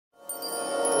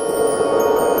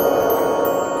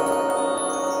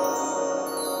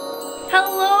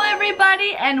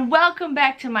everybody, and welcome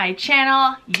back to my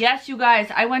channel. Yes, you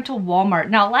guys, I went to Walmart.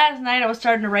 Now, last night I was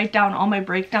starting to write down all my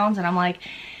breakdowns, and I'm like,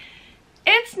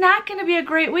 it's not going to be a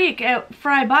great week for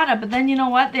Ibotta. But then, you know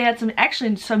what? They had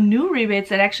some new rebates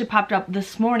that actually popped up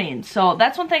this morning. So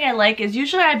that's one thing I like, is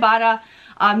usually Ibotta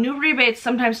new rebates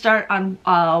sometimes start on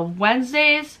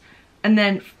Wednesdays, and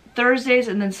then Thursdays,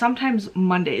 and then sometimes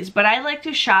Mondays. But I like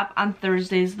to shop on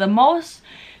Thursdays the most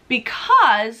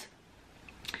because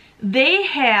they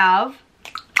have,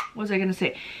 what was I gonna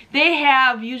say? They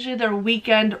have usually their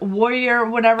weekend warrior,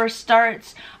 whatever,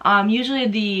 starts. Usually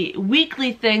the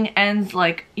weekly thing ends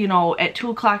like, you know, at 2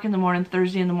 o'clock in the morning,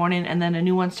 Thursday in the morning, and then a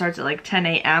new one starts at like 10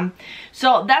 a.m.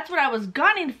 So that's what I was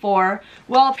gunning for.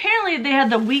 Well, apparently they had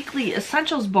the weekly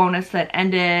essentials bonus that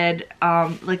ended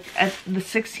like at the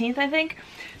 16th, I think.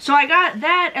 So I got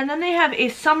that, and then they have a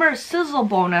summer sizzle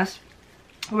bonus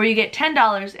where you get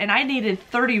 $10, and I needed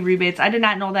 30 rebates. I did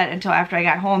not know that until after I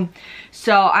got home.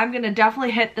 So I'm gonna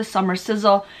definitely hit the summer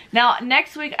sizzle. Now,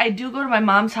 next week I do go to my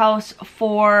mom's house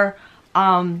for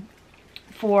I'm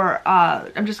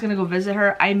just gonna go visit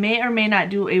her. I may or may not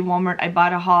do a Walmart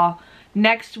Ibotta haul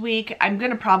next week. I'm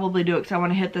gonna probably do it because I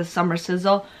want to hit the summer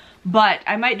sizzle. But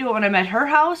I might do it when I'm at her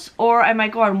house, or I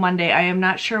might go on Monday. I am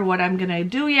not sure what I'm gonna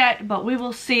do yet, but we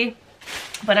will see.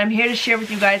 But I'm here to share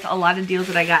with you guys a lot of deals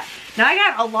that I got. Now, I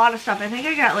got a lot of stuff. I think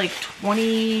I got like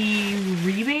 20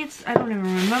 rebates. I don't even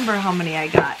remember how many I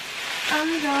got.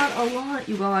 I got a lot,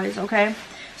 you guys, okay?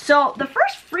 So the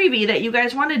first freebie that you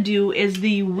guys want to do is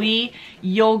the Wii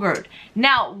yogurt.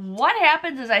 Now, what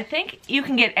happens is, I think you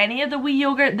can get any of the Wii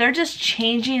yogurt. They're just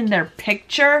changing their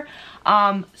picture.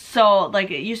 So like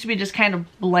it used to be just kind of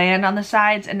bland on the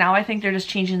sides, and now I think they're just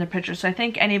changing the picture. So I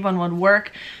think any one would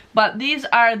work. But these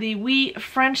are the Wii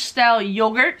French style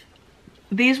yogurt.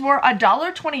 These were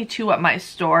 $1.22 at my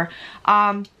store.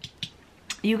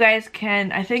 You guys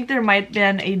can, I think there might have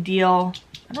been a deal.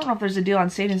 I don't know if there's a deal on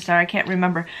Saving Star, I can't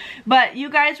remember. But you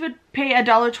guys would pay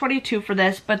 $1.22 for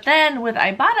this. But then with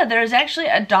Ibotta, there's actually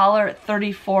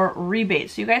 $1.34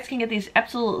 rebate. So you guys can get these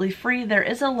absolutely free. There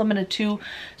is a limit of 2.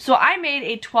 So I made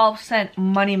a 12-cent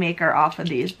moneymaker off of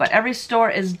these. But every store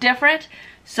is different.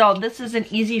 So this is an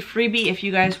easy freebie. If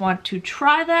you guys want to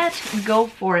try that, go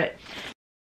for it.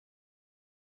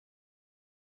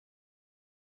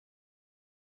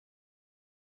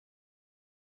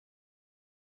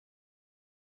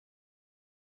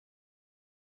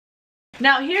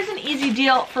 Now, here's an easy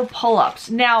deal for pull-ups.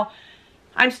 Now,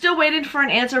 I'm still waiting for an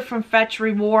answer from Fetch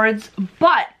Rewards,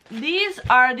 but these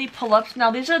are the pull-ups. Now,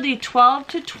 these are the 12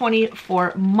 to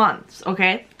 24 months,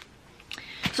 okay?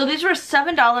 So these were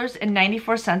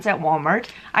 $7.94 at Walmart.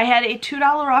 I had a $2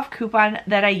 off coupon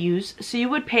that I used, so you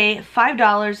would pay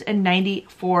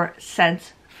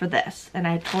 $5.94 for this. And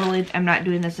I totally am not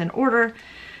doing this in order,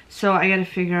 so I gotta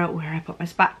figure out where I put my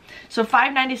spot. So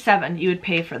 $5.97 you would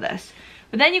pay for this.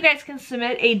 But then you guys can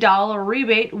submit a $1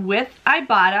 rebate with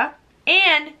Ibotta,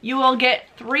 and you will get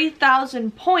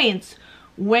 3,000 points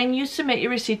when you submit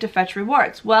your receipt to Fetch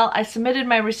Rewards. Well, I submitted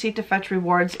my receipt to Fetch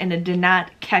Rewards and it did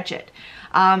not catch it.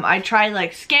 I tried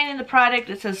like scanning the product.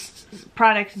 It says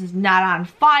product is not on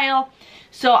file.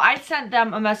 So I sent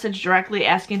them a message directly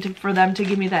asking for them to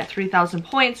give me that 3,000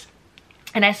 points.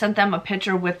 And I sent them a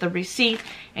picture with the receipt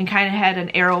and kind of had an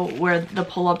arrow where the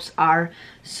pull-ups are.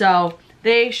 So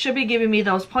they should be giving me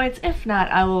those points. If not,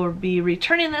 I will be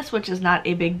returning this, which is not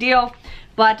a big deal.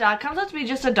 But it comes out to be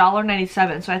just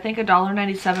 $1.97. So I think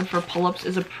 $1.97 for pull-ups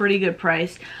is a pretty good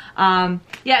price. Yeah,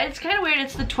 it's kind of weird.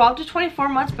 It's the 12 to 24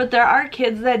 months, but there are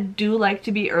kids that do like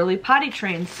to be early potty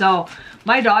trained. So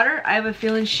my daughter, I have a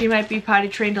feeling she might be potty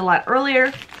trained a lot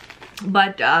earlier.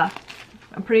 But I'm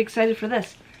pretty excited for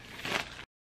this.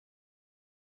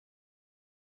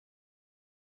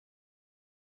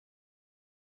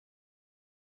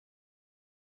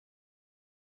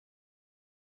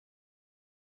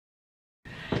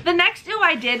 The next deal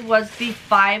I did was the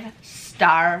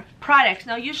 5-star products.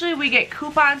 Now, usually we get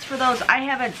coupons for those. I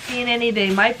haven't seen any.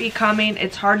 They might be coming.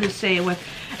 It's hard to say with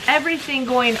everything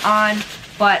going on,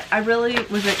 but I really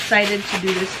was excited to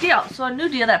do this deal. So a new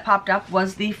deal that popped up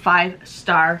was the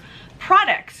 5-star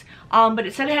products. But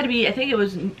it said it had to be, I think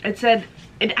it said,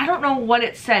 I don't know what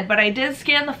it said, but I did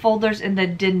scan the folders and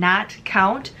that did not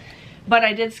count. But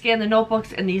I did scan the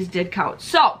notebooks and these did count.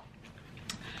 So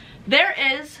there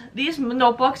is these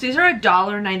notebooks. These are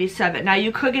 $1.97. Now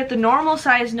you could get the normal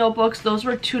size notebooks. Those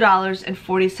were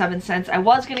 $2.47. I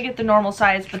was gonna get the normal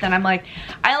size, but then I'm like,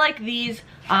 I like these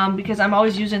because I'm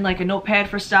always using like a notepad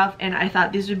for stuff, and I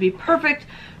thought these would be perfect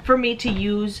for me to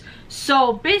use.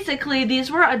 So basically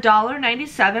these were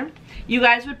 $1.97. You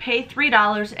guys would pay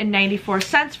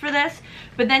 $3.94 for this,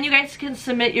 but then you guys can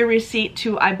submit your receipt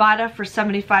to Ibotta for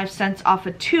 75 cents off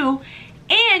of 2,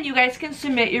 and you guys can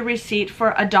submit your receipt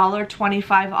for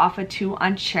 $1.25 off of 2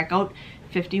 on checkout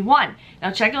 51.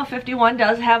 Now checkout 51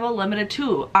 does have a limit of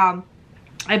 2.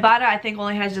 Ibotta I think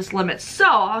only has this limit. So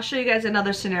I'll show you guys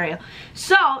another scenario.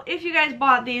 So if you guys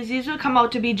bought these would come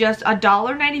out to be just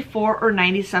 $1.94 or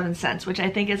 97 cents, which I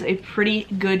think is a pretty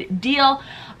good deal.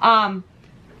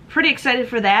 Pretty excited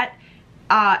for that.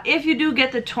 If you do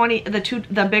get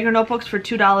the bigger notebooks for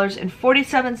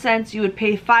 $2.47, you would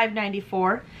pay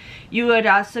 $5.94. You would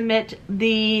submit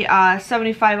the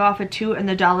 75 off of 2 and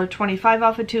the $1.25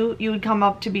 off of 2. You would come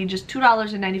up to be just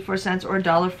 $2.94 or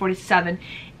 $1.47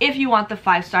 if you want the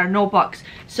 5-star notebooks.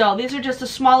 So these are just the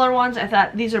smaller ones. I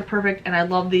thought these are perfect, and I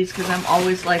love these because I'm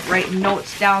always like writing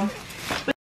notes down.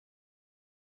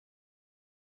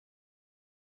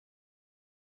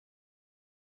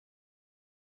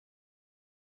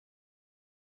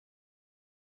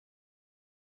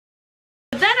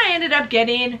 I ended up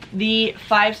getting the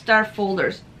 5-star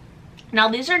folders. Now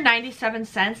these are 97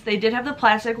 cents. They did have the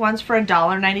plastic ones for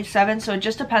 $1.97, so it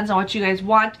just depends on what you guys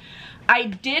want. I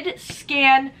did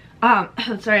scan, sorry,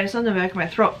 I have something in the back of my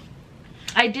throat.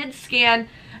 I did scan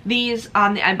these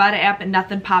on the Ibotta app and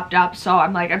nothing popped up, so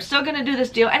I'm like, I'm still gonna do this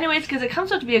deal anyways because it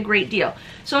comes out to be a great deal.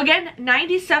 So again,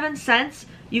 97 cents.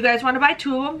 You guys want to buy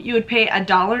 2 of them, you would pay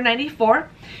 $1.94,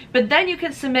 but then you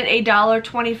can submit a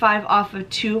 $1.25 off of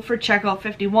 2 for checkout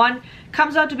 51.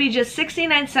 Comes out to be just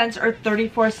 69 cents or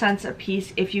 34 cents a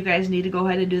piece if you guys need to go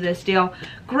ahead and do this deal.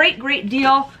 Great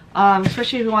deal,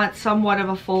 especially if you want somewhat of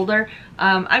a folder.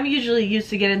 I'm usually used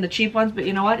to getting the cheap ones, but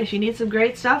you know what? If you need some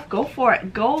great stuff, go for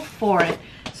it. Go for it.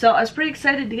 So I was pretty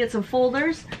excited to get some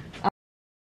folders.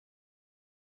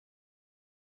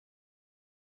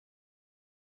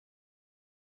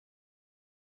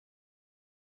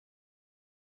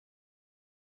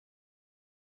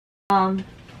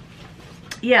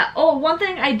 Yeah, oh, one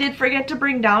thing I did forget to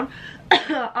bring down,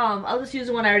 I'll just use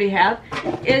the one I already have,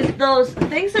 is those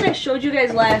things that I showed you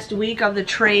guys last week of the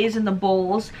trays and the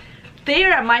bowls. They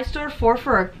are at my store 4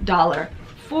 for $1.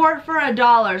 4 for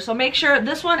 $1. So make sure,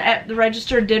 this one at the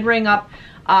register did ring up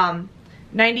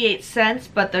 98 cents,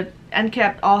 but the end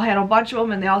cap all had a bunch of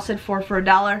them and they all said 4 for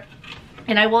 $1.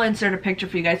 And I will insert a picture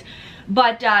for you guys.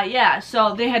 But yeah,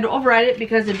 so they had to override it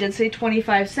because it did say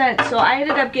 25 cents. So I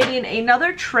ended up getting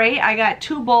another tray. I got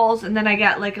 2 bowls and then I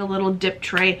got like a little dip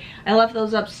tray. I left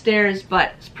those upstairs, but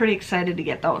I was pretty excited to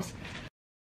get those.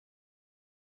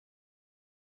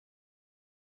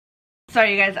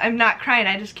 Sorry you guys, I'm not crying.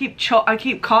 I just keep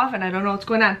coughing. I don't know what's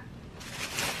going on.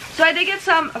 So I did get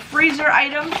some freezer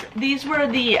items. These were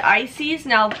the ices.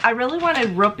 Now I really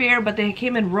wanted root beer, but they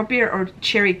came in root beer or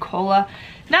cherry cola.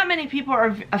 Not many people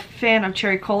are a fan of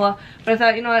cherry cola, but I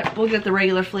thought, you know what, we'll get the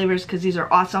regular flavors because these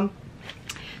are awesome.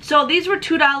 So these were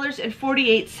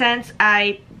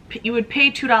 $2.48. You would pay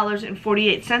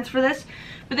 $2.48 for this,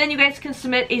 but then you guys can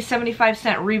submit a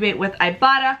 75-cent rebate with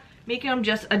Ibotta, making them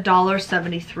just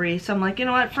 $1.73. So I'm like, you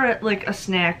know what, for like a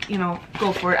snack, you know,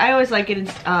 go for it. I always like getting,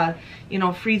 you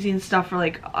know, freezing stuff for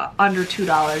like under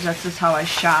 $2. That's just how I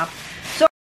shop. So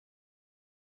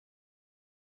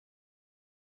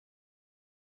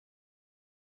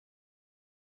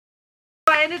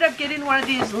I ended up getting one of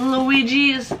these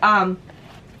Luigi's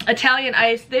Italian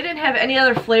ice. They didn't have any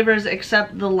other flavors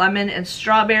except the lemon and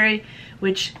strawberry,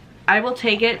 which I will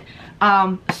take it.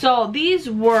 So these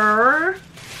were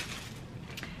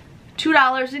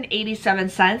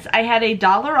 $2.87. I had a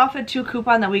 $1 off of 2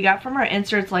 coupon that we got from our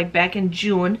inserts like back in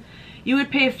June. You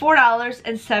would pay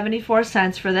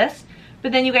 $4.74 for this,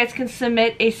 but then you guys can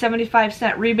submit a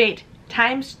 75-cent rebate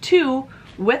times 2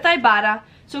 with Ibotta.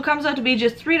 So it comes out to be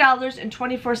just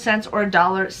 $3.24 or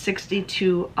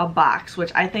 $1.62 a box,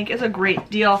 which I think is a great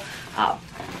deal.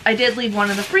 I did leave one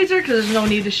in the freezer because there's no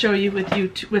need to show you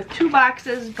with 2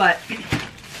 boxes, but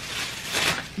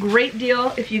great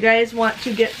deal if you guys want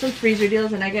to get some freezer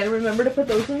deals, and I gotta remember to put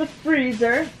those in the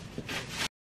freezer.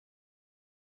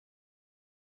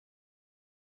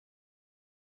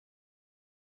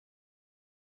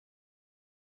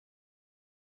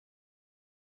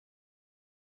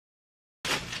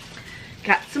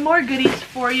 Got some more goodies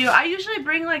for you. I usually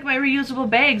bring like my reusable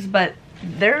bags, but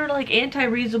they're like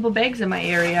anti-reusable bags in my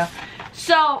area.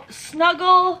 So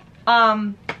Snuggle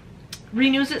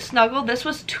Renews It Snuggle. This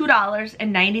was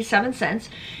 $2.97.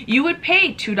 You would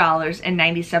pay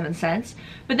 $2.97,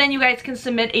 but then you guys can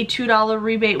submit a $2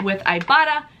 rebate with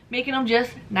Ibotta, making them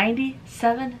just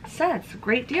 97 cents.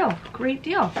 Great deal. Great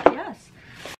deal. Yes.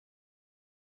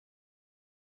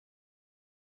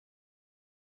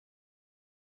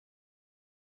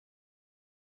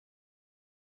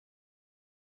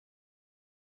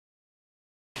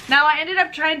 Now I ended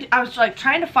up I was like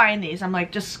trying to find these. I'm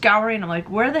like just scouring. I'm like,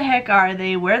 where the heck are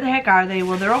they? Where the heck are they?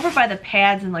 Well, they're over by the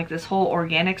pads in like this whole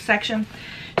organic section.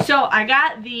 So I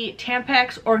got the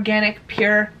Tampax Organic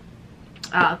Pure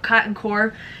Cotton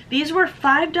Core. These were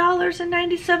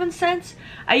 $5.97.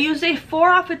 I used a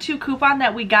 4 off of 2 coupon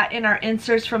that we got in our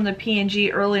inserts from the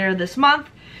P&G earlier this month.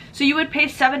 So you would pay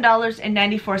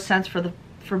 $7.94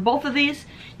 for both of these.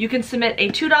 You can submit a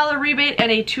 $2 rebate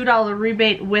and a $2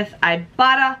 rebate with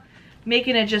Ibotta,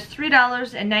 making it just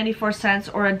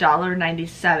 $3.94 or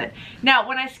 $1.97. Now,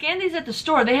 when I scanned these at the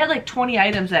store, they had like 20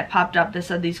 items that popped up that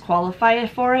said these qualify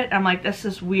for it. I'm like, this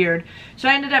is weird. So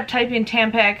I ended up typing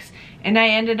Tampax, and I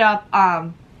ended up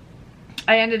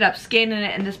scanning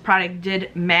it, and this product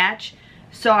did match.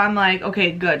 So I'm like,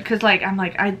 okay, good, because like I'm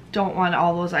like, I don't want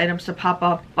all those items to pop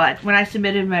up. But when I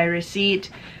submitted my receipt,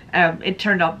 it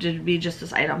turned out to be just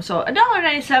this item. So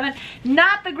 $1.97,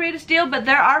 not the greatest deal, but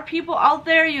there are people out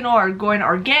there, you know, are going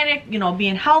organic, you know,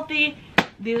 being healthy.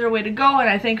 These are a way to go, and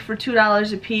I think for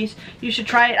 $2 a piece, you should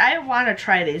try it. I want to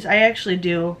try these. I actually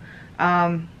do.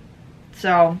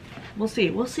 So we'll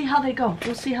see. We'll see how they go.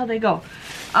 We'll see how they go.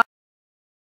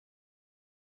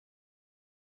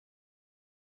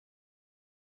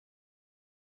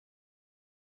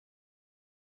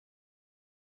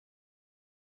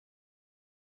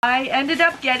 I ended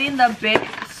up getting the Bic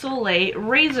Soleil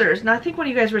razors. Now I think when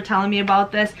you guys were telling me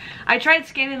about this, I tried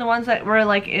scanning the ones that were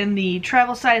like in the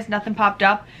travel size, nothing popped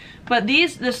up. But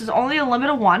this is only a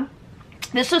limited one.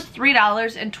 This was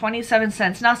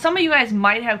 $3.27. Now some of you guys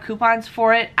might have coupons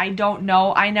for it. I don't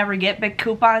know. I never get Bic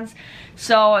coupons.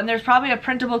 So, and there's probably a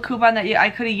printable coupon that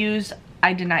I could have used.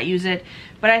 I did not use it.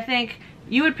 But I think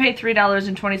you would pay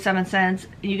 $3.27.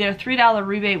 You get a $3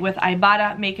 rebate with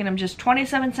Ibotta, making them just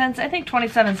 27 cents. I think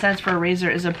 27 cents for a razor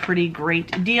is a pretty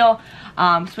great deal,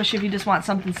 especially if you just want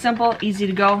something simple, easy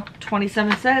to go.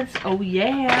 27 cents. Oh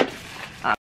yeah.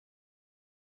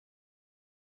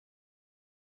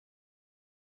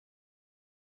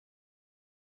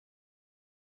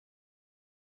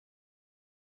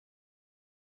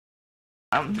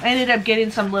 I ended up getting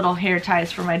some little hair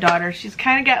ties for my daughter. She's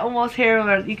kind of got almost hair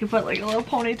where you can put like a little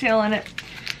ponytail in it.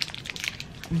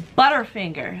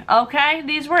 Butterfinger, okay?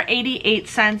 These were 88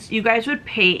 cents. You guys would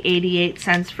pay 88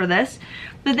 cents for this.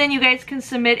 But then you guys can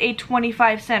submit a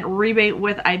 25-cent rebate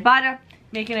with Ibotta,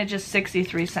 making it just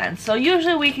 63 cents. So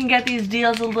usually we can get these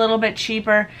deals a little bit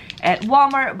cheaper at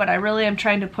Walmart, but I really am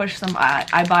trying to push some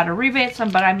Ibotta rebates,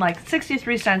 but I'm like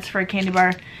 63 cents for a candy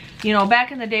bar. You know,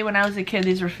 back in the day when I was a kid,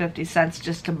 these were 50 cents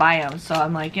just to buy them. So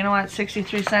I'm like, you know what,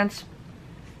 63 cents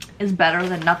is better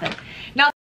than nothing.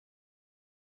 Now,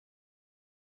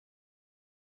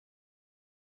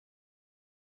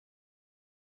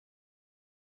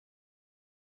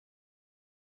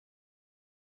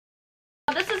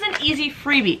 this is an easy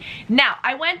freebie. Now,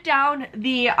 I went down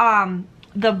the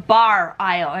bar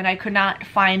aisle and I could not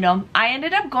find them. I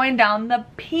ended up going down the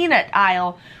peanut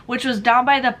aisle, which was down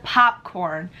by the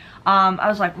popcorn. I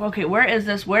was like, okay, where is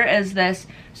this? Where is this?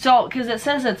 So, because it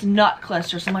says it's nut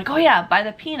clusters. So I'm like, oh yeah, by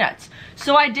the peanuts.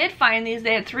 So I did find these.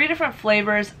 They had 3 different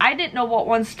flavors. I didn't know what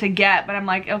ones to get, but I'm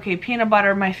like, okay, peanut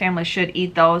butter, my family should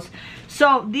eat those.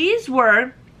 So these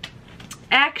were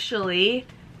actually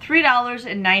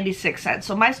 $3.96.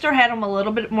 So my store had them a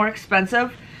little bit more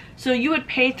expensive. So you would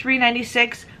pay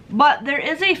 $3.96, but there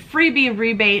is a freebie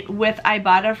rebate with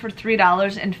Ibotta for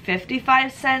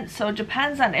 $3.55. So it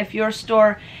depends on if your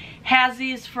store has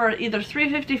these for either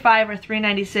 $3.55 or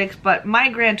 $3.96, but my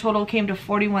grand total came to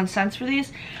 41 cents for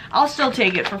these. I'll still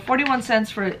take it. For 41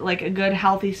 cents for like a good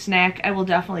healthy snack, I will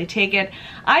definitely take it.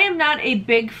 I am not a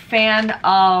big fan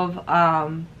of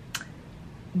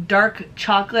dark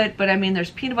chocolate, but I mean there's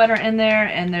peanut butter in there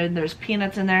and there's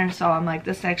peanuts in there, so I'm like,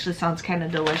 this actually sounds kind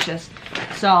of delicious.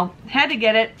 So had to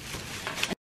get it.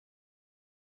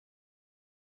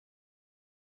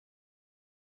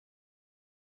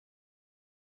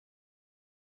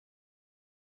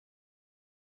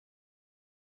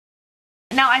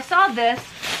 Now I saw this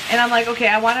and I'm like, okay,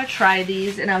 I want to try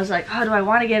these, and I was like, oh, do I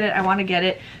want to get it? I want to get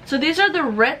it. So these are the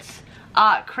Ritz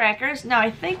crackers. Now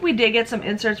I think we did get some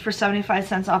inserts for 75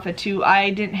 cents off it too. I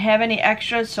didn't have any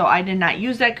extras, so I did not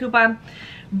use that coupon,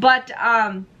 but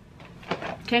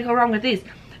can't go wrong with these.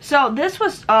 So this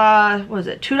was, what was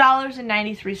it,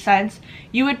 $2.93.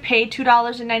 You would pay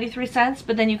 $2.93,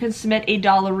 but then you can submit a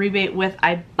 $1 rebate with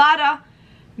Ibotta,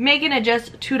 making it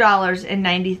just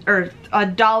 $2.90 or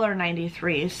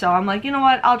 $1.93. So I'm like, you know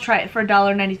what, I'll try it for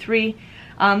 $1.93.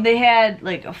 They had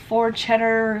like a 4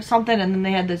 cheddar or something, and then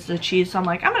they had the cheese. So I'm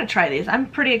like, I'm gonna try these. I'm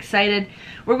pretty excited.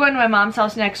 We're going to my mom's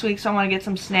house next week, so I want to get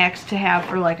some snacks to have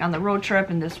for like on the road trip,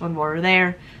 and this one while we're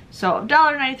there. So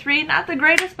 $1.93, not the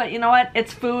greatest, but you know what?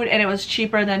 It's food, and it was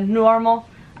cheaper than normal.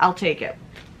 I'll take it.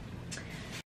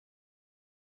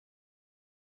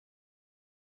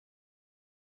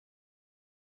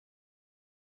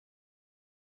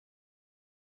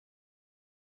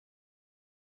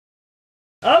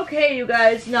 Okay, you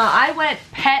guys, now I went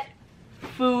pet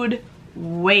food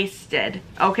wasted,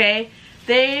 okay?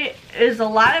 There is a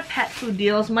lot of pet food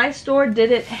deals. My store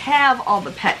didn't have all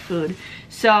the pet food,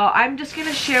 so I'm just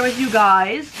gonna share with you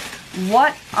guys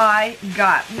what I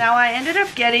got. Now, I ended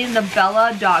up getting the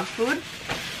Bella dog food.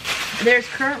 There's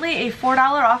currently a $4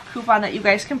 off coupon that you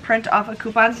guys can print off of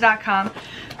coupons.com.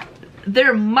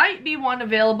 There might be one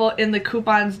available in the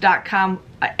coupons.com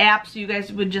app, so you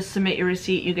guys would just submit your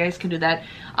receipt. You guys can do that.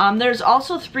 There's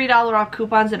also $3 off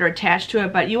coupons that are attached to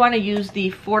it, but you want to use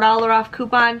the $4 off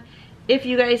coupon if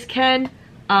you guys can.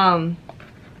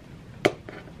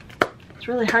 It's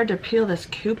really hard to peel this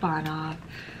coupon off.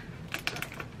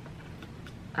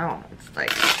 Oh, it's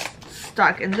like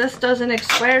stuck, and this doesn't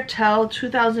expire till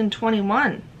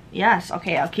 2021. Yes,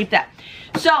 okay, I'll keep that.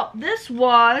 So this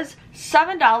was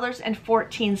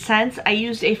 $7.14. I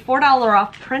used a $4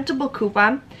 off printable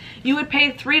coupon. You would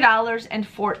pay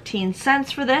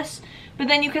 $3.14 for this, but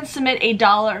then you can submit a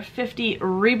 $1.50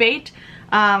 rebate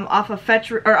off of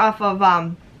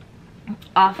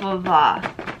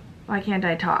why can't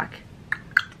I talk?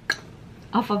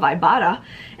 Off of Ibotta,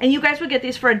 and you guys would get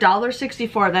these for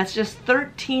 $1.64. That's just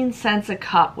 13 cents a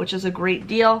cup, which is a great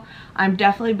deal. I'm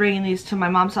definitely bringing these to my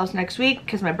mom's house next week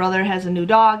because my brother has a new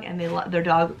dog, and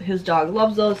his dog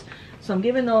loves those, so I'm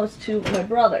giving those to my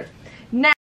brother.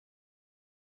 Now,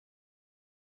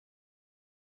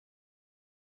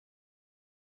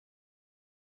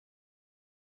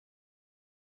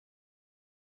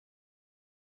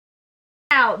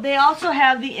 they also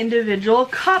have the individual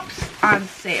cups on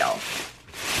sale.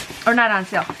 Or not on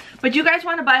sale, but you guys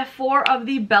want to buy 4 of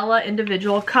the Bella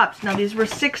individual cups. Now these were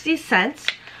 60 cents.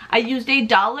 I used a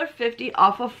 $1.50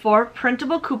 off of 4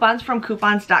 printable coupons from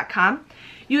coupons.com.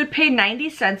 You would pay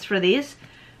 90 cents for these,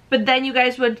 but then you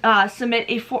guys would submit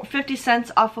a 50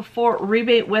 cents off of 4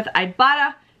 rebate with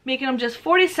Ibotta, making them just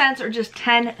 40 cents or just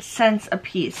 10 cents a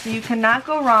piece. So you cannot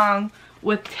go wrong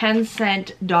with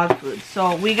 10-cent dog food.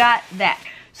 So we got that.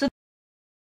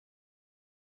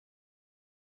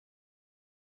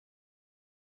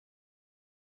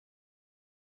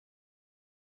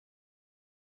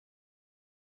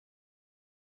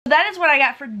 That is what I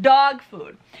got for dog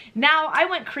food. Now, I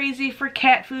went crazy for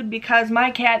cat food because my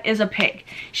cat is a pig.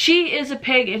 She is a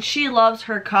pig and she loves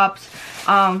her cups.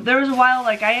 There was a while,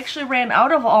 like, I actually ran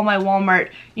out of all my Walmart,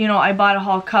 you know, Ibotta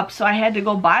haul cups, so I had to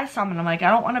go buy some, and I'm like, I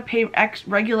don't want to pay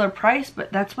regular price,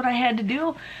 but that's what I had to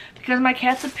do because my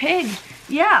cat's a pig.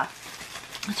 Yeah.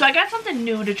 So I got something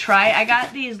new to try. I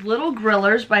got these little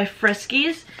grillers by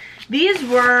Friskies. These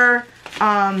were,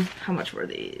 how much were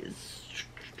these?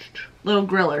 Little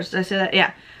grillers, did I say that?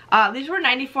 Yeah. These were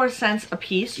 94 cents a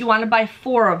piece. You want to buy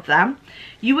 4 of them.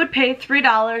 You would pay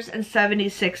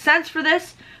 $3.76 for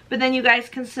this, but then you guys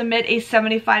can submit a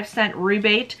 75-cent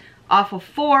rebate off of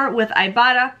 4 with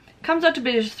Ibotta. Comes out to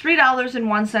be just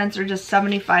 $3.01 or just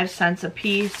 75 cents a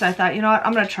piece. So I thought, you know what,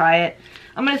 I'm going to try it.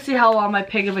 I'm going to see how well my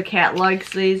pig of a cat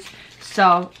likes these.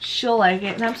 So she'll like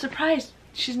it, and I'm surprised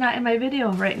she's not in my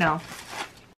video right now.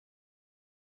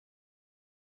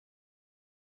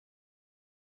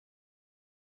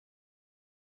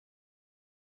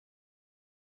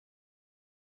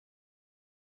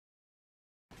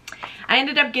 I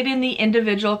ended up getting the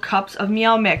individual cups of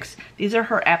Meow Mix. These are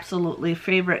her absolutely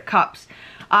favorite cups.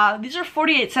 These are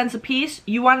 48 cents a piece.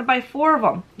 You want to buy 4 of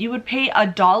them. You would pay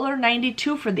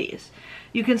 $1.92 for these.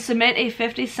 You can submit a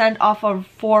 50-cent off of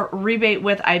 4 rebate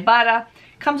with Ibotta.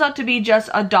 Comes out to be just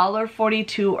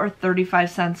 $1.42 or 35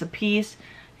 cents a piece.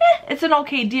 It's an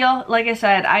okay deal. Like I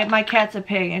said, my cat's a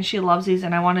pig and she loves these,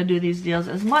 and I want to do these deals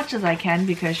as much as I can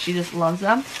because she just loves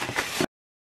them.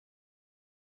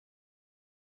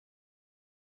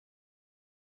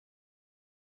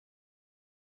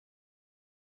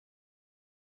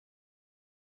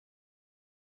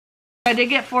 I did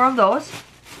get 4 of those.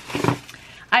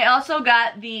 I also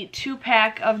got the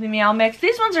 2-pack of the Meow Mix.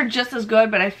 These ones are just as good,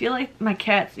 but I feel like my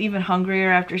cat's even hungrier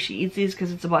after she eats these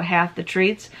because it's about half the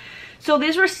treats. So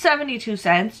these were 72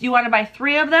 cents. You want to buy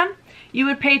 3 of them, you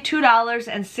would pay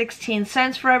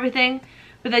 $2.16 for everything.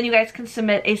 But then you guys can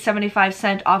submit a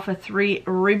 75-cent off of 3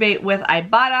 rebate with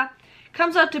Ibotta.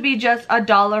 Comes out to be just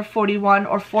 $1.41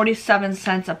 or 47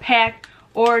 cents a pack,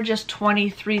 or just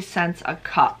 23 cents a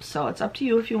cup. So it's up to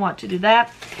you if you want to do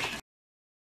that.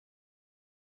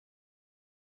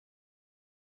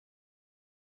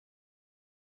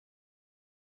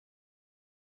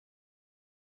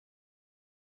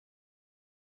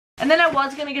 And then I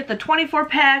was going to get the 24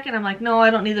 pack, and I'm like, no, I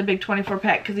don't need the big 24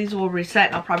 pack because these will reset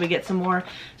and I'll probably get some more.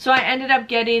 So I ended up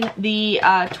getting the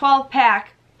 12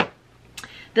 pack.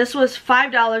 This was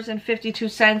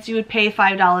 $5.52. You would pay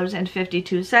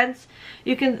 $5.52.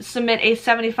 You can submit a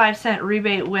 75-cent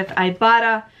rebate with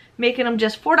Ibotta, making them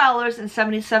just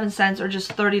 $4.77 or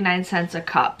just 39 cents a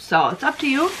cup. So it's up to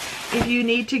you if you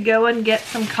need to go and get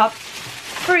some cups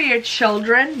for your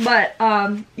children. But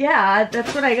yeah,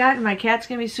 that's what I got, and my cat's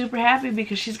gonna be super happy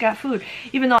because she's got food,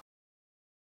 even though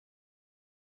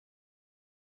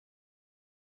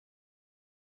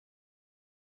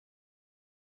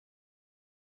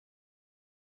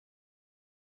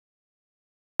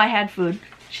I had food.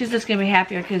 She's just gonna be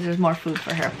happier because there's more food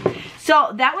for her.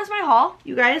 So that was my haul,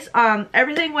 you guys.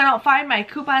 Everything went out fine. My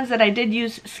coupons that I did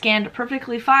use scanned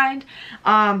perfectly fine.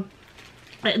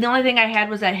 The only thing I had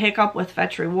was that hiccup with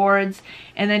Fetch Rewards.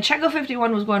 And then Checkout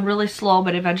 51 was going really slow,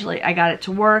 but eventually I got it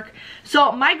to work.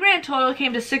 So my grand total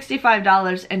came to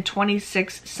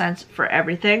 $65.26 for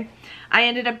everything. I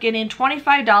ended up getting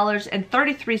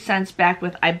 $25.33 back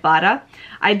with Ibotta.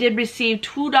 I did receive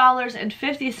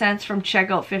 $2.50 from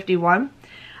Checkout 51.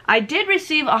 I did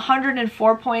receive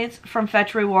 104 points from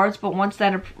Fetch Rewards, but once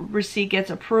that receipt gets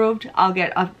approved, I'll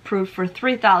get approved for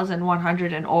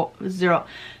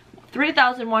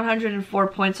 3,104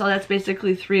 points, so that's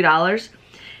basically $3.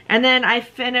 And then I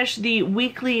finished the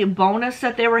weekly bonus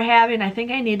that they were having. I think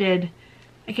I needed,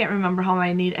 I can't remember how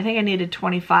I need, I think I needed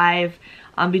 25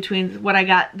 between what I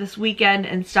got this weekend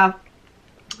and stuff.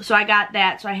 So I got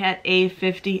that, so I had a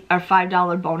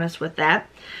 $5 bonus with that.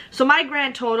 So my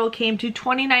grand total came to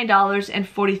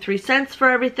 $29.43 for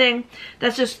everything.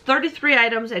 That's just 33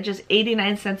 items at just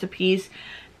 89 cents a piece.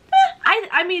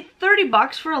 I mean, 30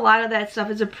 bucks for a lot of that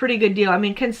stuff is a pretty good deal. I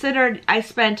mean, considered I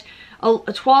spent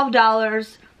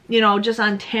 $12, you know, just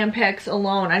on Tampax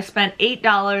alone. I spent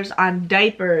 $8 on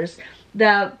diapers.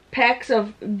 The packs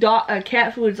of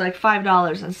cat food's like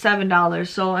 $5 and $7.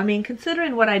 So, I mean,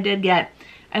 considering what I did get,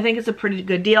 I think it's a pretty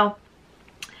good deal.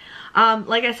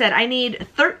 Like I said, I need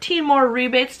 13 more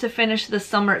rebates to finish the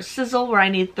summer sizzle, where I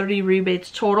need 30 rebates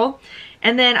total.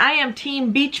 And then I am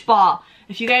Team Beach Ball.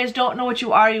 If you guys don't know what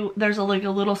you are, there's like a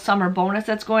little summer bonus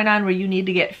that's going on where you need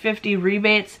to get 50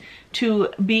 rebates to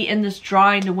be in this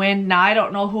drawing to win. Now, I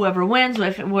don't know whoever wins,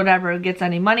 if whatever gets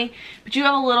any money, but you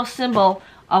have a little symbol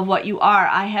of what you are.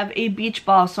 I have a beach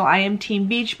ball, so I am Team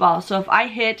Beach Ball. So if I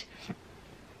hit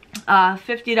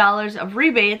 $50 of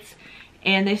rebates,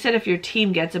 and they said if your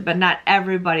team gets it, but not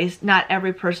every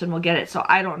person will get it. So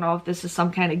I don't know if this is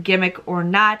some kind of gimmick or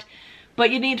not. But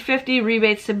you need 50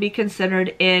 rebates to be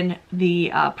considered in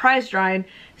the prize drawing.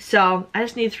 So I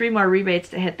just need 3 more rebates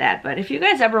to hit that. But if you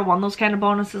guys ever won those kind of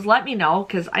bonuses, let me know,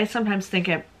 because I sometimes think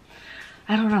I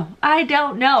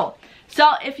don't know.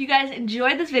 So if you guys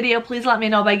enjoyed this video, please let me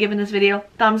know by giving this video a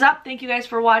thumbs up. Thank you guys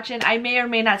for watching. I may or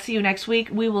may not see you next week.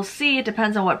 We will see. It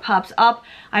depends on what pops up.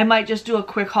 I might just do a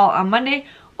quick haul on Monday,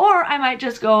 or I might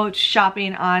just go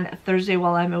shopping on Thursday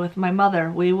while I'm with my mother.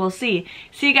 We will see.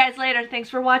 See you guys later. Thanks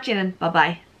for watching, and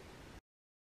bye-bye.